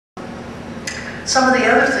Some of the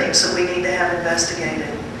other things that we need to have investigated.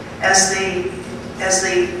 As the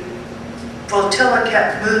flotilla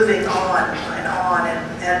kept moving on,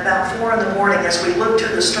 and at about 4 in the morning, as we looked to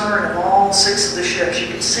the stern of all 6 of the ships, you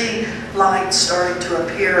could see lights starting to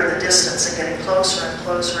appear in the distance and getting closer and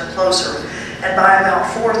closer and closer. And by about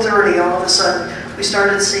 4:30, all of a sudden, we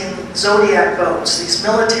started seeing Zodiac boats, these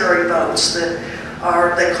military boats that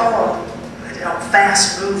are, they call them,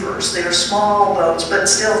 fast movers. They are small boats, but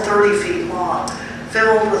still 30 feet long,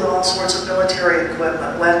 filled with all sorts of military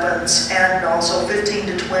equipment, weapons, and also 15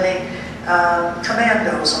 to 20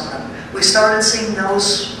 commandos on them. We started seeing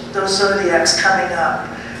those Zodiacs coming up.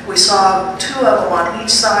 We saw 2 of them on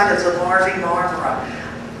each side of the Marmara.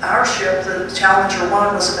 Our ship, the Challenger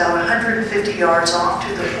 1, was about 150 yards off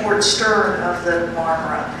to the port stern of the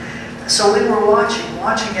Marmara. So we were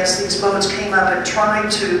watching as these boats came up and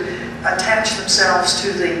tried to attach themselves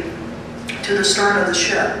to the stern of the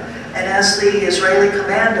ship. And as the Israeli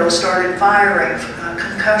commandos started firing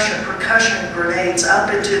percussion grenades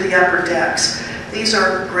up into the upper decks, these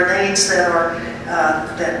are grenades that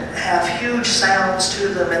have huge sounds to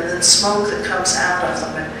them, and then smoke that comes out of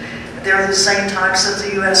them. And they're the same types that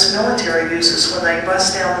the U.S. military uses when they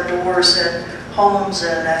bust down the doors in homes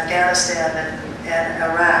in Afghanistan and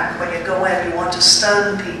Iraq. When you go in, you want to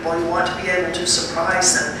stun people, you want to be able to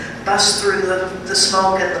surprise them, bust through the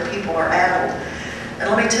smoke, and the people are addled. And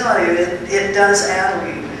let me tell you, it does addle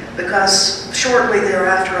you, because shortly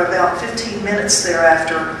thereafter, about 15 minutes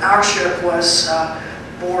thereafter, our ship was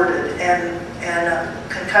boarded, and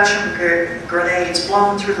concussion grenades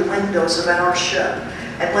blown through the windows of our ship.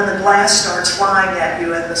 And when the glass starts flying at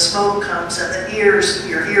you and the smoke comes and your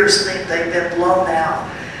ears think they've been blown out,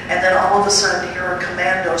 and then all of a sudden here are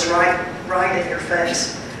commandos right in your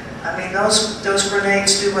face. I mean, those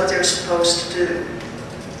grenades do what they're supposed to do.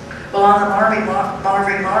 Well, on the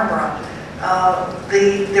Marmara,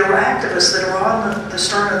 there were activists that were on the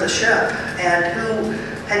stern of the ship and who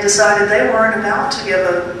had decided they weren't about to give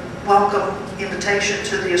a welcome invitation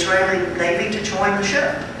to the Israeli Navy to join the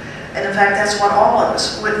ship. And in fact, that's what all of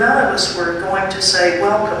us, none of us were going to say,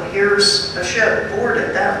 welcome, here's a ship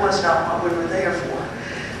boarded. That was not what we were there for.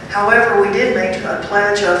 However, we did make a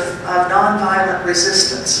pledge of nonviolent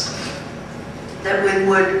resistance, that we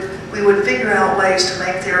would figure out ways to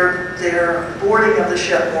make their boarding of the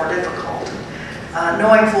ship more difficult,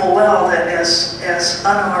 knowing full well that as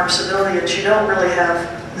unarmed civilians, you don't really have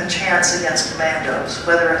a chance against commandos,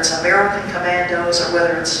 whether it's American commandos or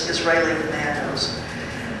whether it's Israeli commandos.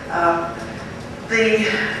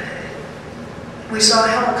 We saw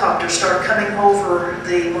helicopters start coming over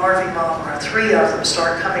the Marmara. 3 of them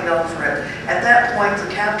start coming over it. At that point,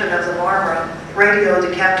 the captain of the Marmara radioed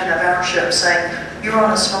the captain of our ship saying, "You're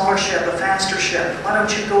on a smaller ship, a faster ship. Why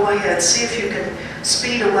don't you go ahead, see if you can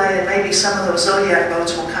speed away, and maybe some of those Zodiac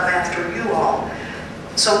boats will come after you all."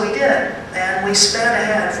 So we did, and we sped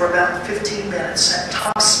ahead for about 15 minutes at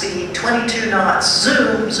top speed, 22 knots,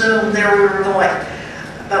 zoom, zoom, there we were going.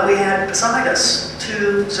 But we had beside us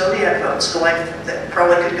 2 Zodiac boats going that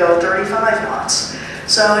probably could go 35 knots.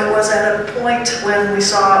 So it was at a point when we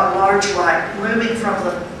saw a large light looming from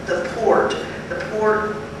the port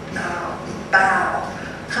bow,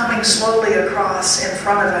 coming slowly across in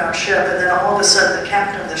front of our ship, and then all of a sudden the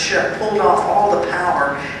captain of the ship pulled off all the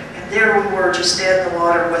power, and there we were just dead in the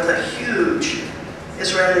water with a huge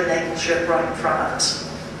Israeli naval ship right in front of us.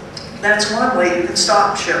 That's one way you can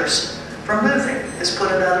stop ships from moving, is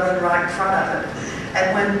put another one right in front of it.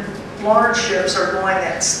 And when large ships are going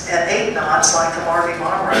at 8 knots, like the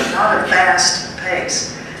Marmara, not at fast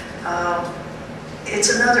pace, it's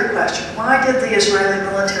another question. Why did the Israeli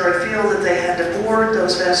military feel that they had to board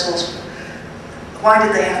those vessels? Why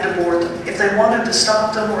did they have to board them? If they wanted to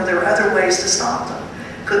stop them, were there other ways to stop them?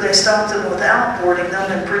 Could they stop them without boarding them?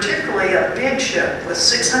 And particularly a big ship with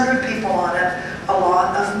 600 people on it, a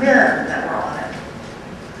lot of men that were on it.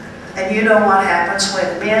 And you know what happens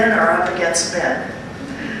when men are up against men.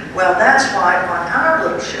 Well, that's why on our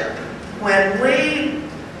little ship, when we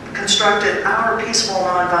constructed our peaceful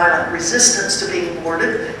nonviolent resistance to being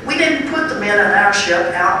boarded, we didn't put the men on our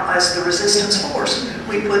ship out as the resistance force.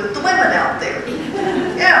 We put the women out there.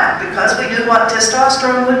 Yeah, because we knew what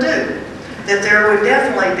testosterone would do. That there would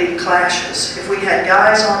definitely be clashes if we had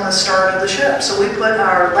guys on the stern of the ship. So we put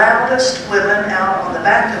our loudest women out on the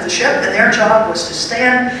back of the ship, and their job was to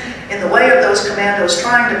stand in the way of those commandos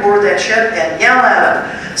trying to board that ship and yell at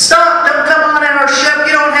them, "Stop, don't come on our ship,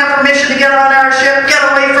 you don't have permission to get on our ship, get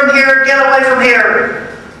away from here, get away from here."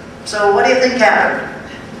 So what do you think happened?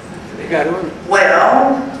 They got on.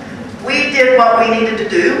 Well, We did what we needed to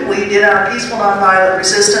do. We did our peaceful nonviolent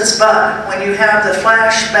resistance, but when you have the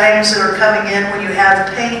flash bangs that are coming in, when you have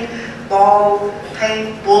paint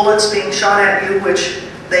bullets being shot at you, which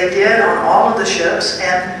they did on all of the ships,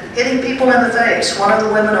 and hitting people in the face. One of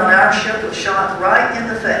the women on our ship was shot right in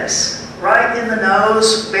the face, right in the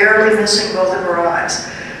nose, barely missing both of her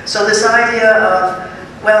eyes. So this idea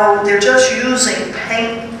of, well, they're just using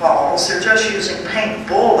paintballs, they're just using paint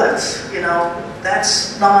bullets, you know,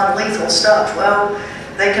 that's non-lethal stuff. Well,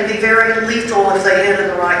 they can be very lethal if they hit in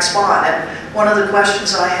the right spot. And one of the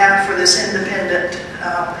questions I have for this independent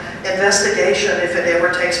investigation, if it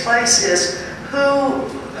ever takes place, is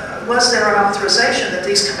was there an authorization that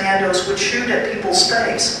these commandos would shoot at people's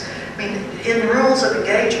face? I mean, in rules of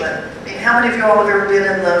engagement, I mean, how many of you all have ever been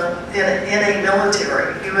in a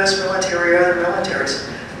military, U.S. military or other militaries?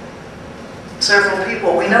 Several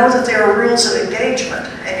people. We know that there are rules of engagement,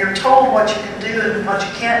 and you're told what you can do and what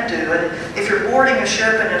you can't do. And if you're boarding a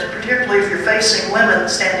ship, and particularly if you're facing women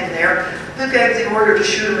standing there, who gave the order to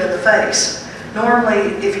shoot them in the face?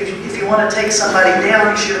 Normally, if you want to take somebody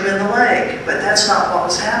down, you shoot them in the leg, but that's not what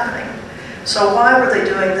was happening. So why were they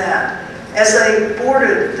doing that? As they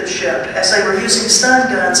boarded the ship, as they were using stun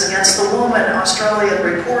guns against the woman Australian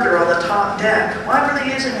reporter on the top deck, why were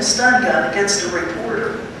they using a stun gun against a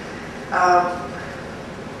reporter?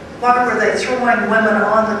 Why were they throwing women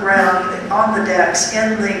on the ground, on the decks,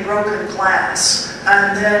 in the broken glass,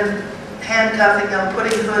 and then handcuffing them,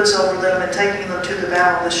 putting hoods over them, and taking them to the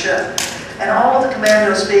bow of the ship? And all of the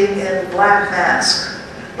commandos being in black masks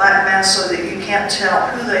so that you can't tell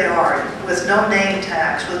who they are, with no name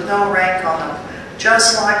tags, with no rank on them,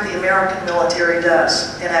 just like the American military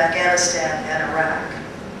does in Afghanistan and Iraq.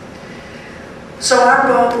 So our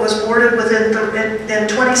boat was boarded in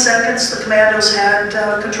 20 seconds. The commandos had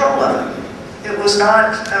control of it. It was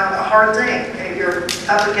not a hard thing. You're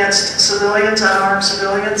up against civilians, unarmed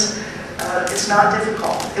civilians. It's not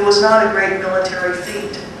difficult. It was not a great military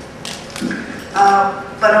feat.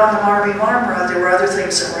 But on the Marmara, there were other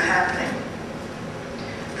things that were happening.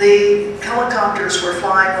 The helicopters were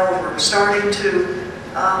flying over, starting to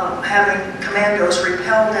having commandos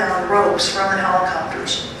rappel down ropes from the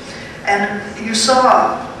helicopters. And you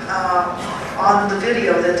saw on the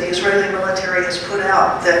video that the Israeli military has put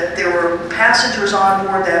out that there were passengers on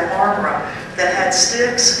board that Marmara that had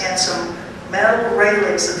sticks and some metal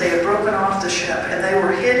railings that they had broken off the ship, and they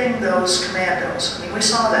were hitting those commandos. I mean, we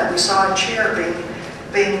saw that. We saw a chair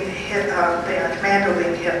being hit, a commando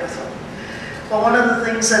being hit with them. Well, one of the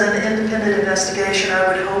things that an independent investigation I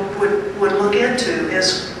would hope would look into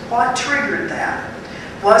is what triggered that.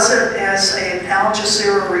 Was it, as an Al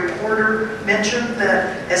Jazeera reporter mentioned,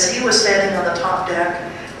 that as he was standing on the top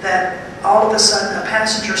deck, that all of a sudden a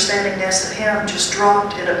passenger standing next to him just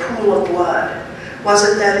dropped in a pool of blood? Was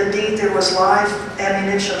it that indeed there was live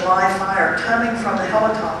ammunition, live fire coming from the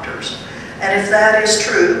helicopters? And if that is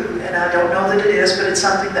true, and I don't know that it is, but it's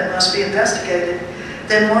something that must be investigated,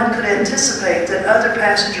 then one could anticipate that other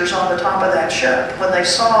passengers on the top of that ship, when they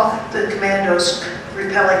saw the commandos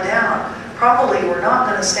rappelling down, probably were not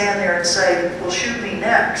going to stand there and say, well, shoot me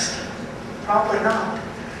next. Probably not.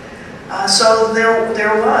 So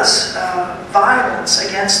there was violence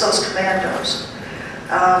against those commandos.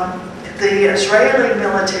 The Israeli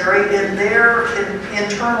military, in their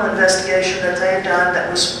internal investigation that they've done that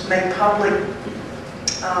was made public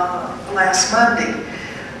last Monday,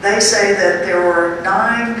 they say that there were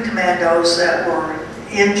 9 commandos that were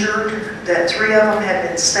injured, that 3 of them had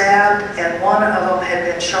been stabbed, and 1 of them had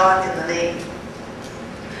been shot in the knee.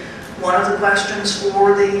 One of the questions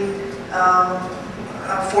for the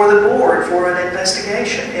board, for an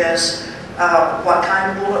investigation, is what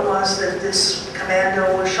kind of bullet was that this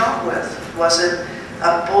commando was shot with. Was it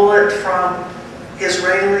a bullet from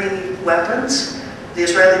Israeli weapons? The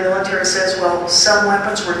Israeli military says, well, some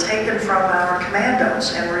weapons were taken from our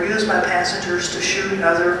commandos and were used by passengers to shoot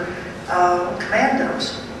other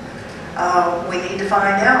commandos. We need to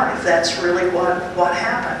find out if that's really what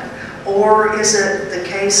happened. Or is it the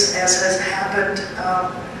case, as has happened,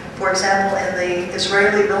 for example, in the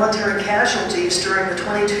Israeli military casualties during the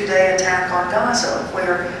 22-day attack on Gaza,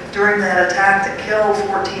 where during that attack that killed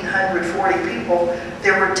 1,440 people,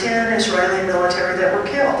 there were 10 Israeli military that were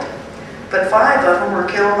killed. But 5 of them were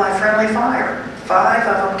killed by friendly fire. 5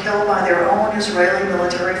 of them killed by their own Israeli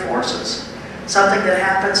military forces. Something that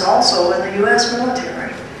happens also in the U.S.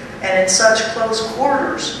 military. And in such close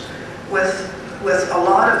quarters with a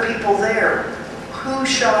lot of people there, who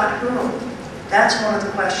shot whom? That's one of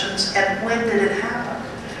the questions. And when did it happen?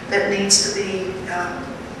 That needs to be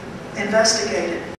investigated.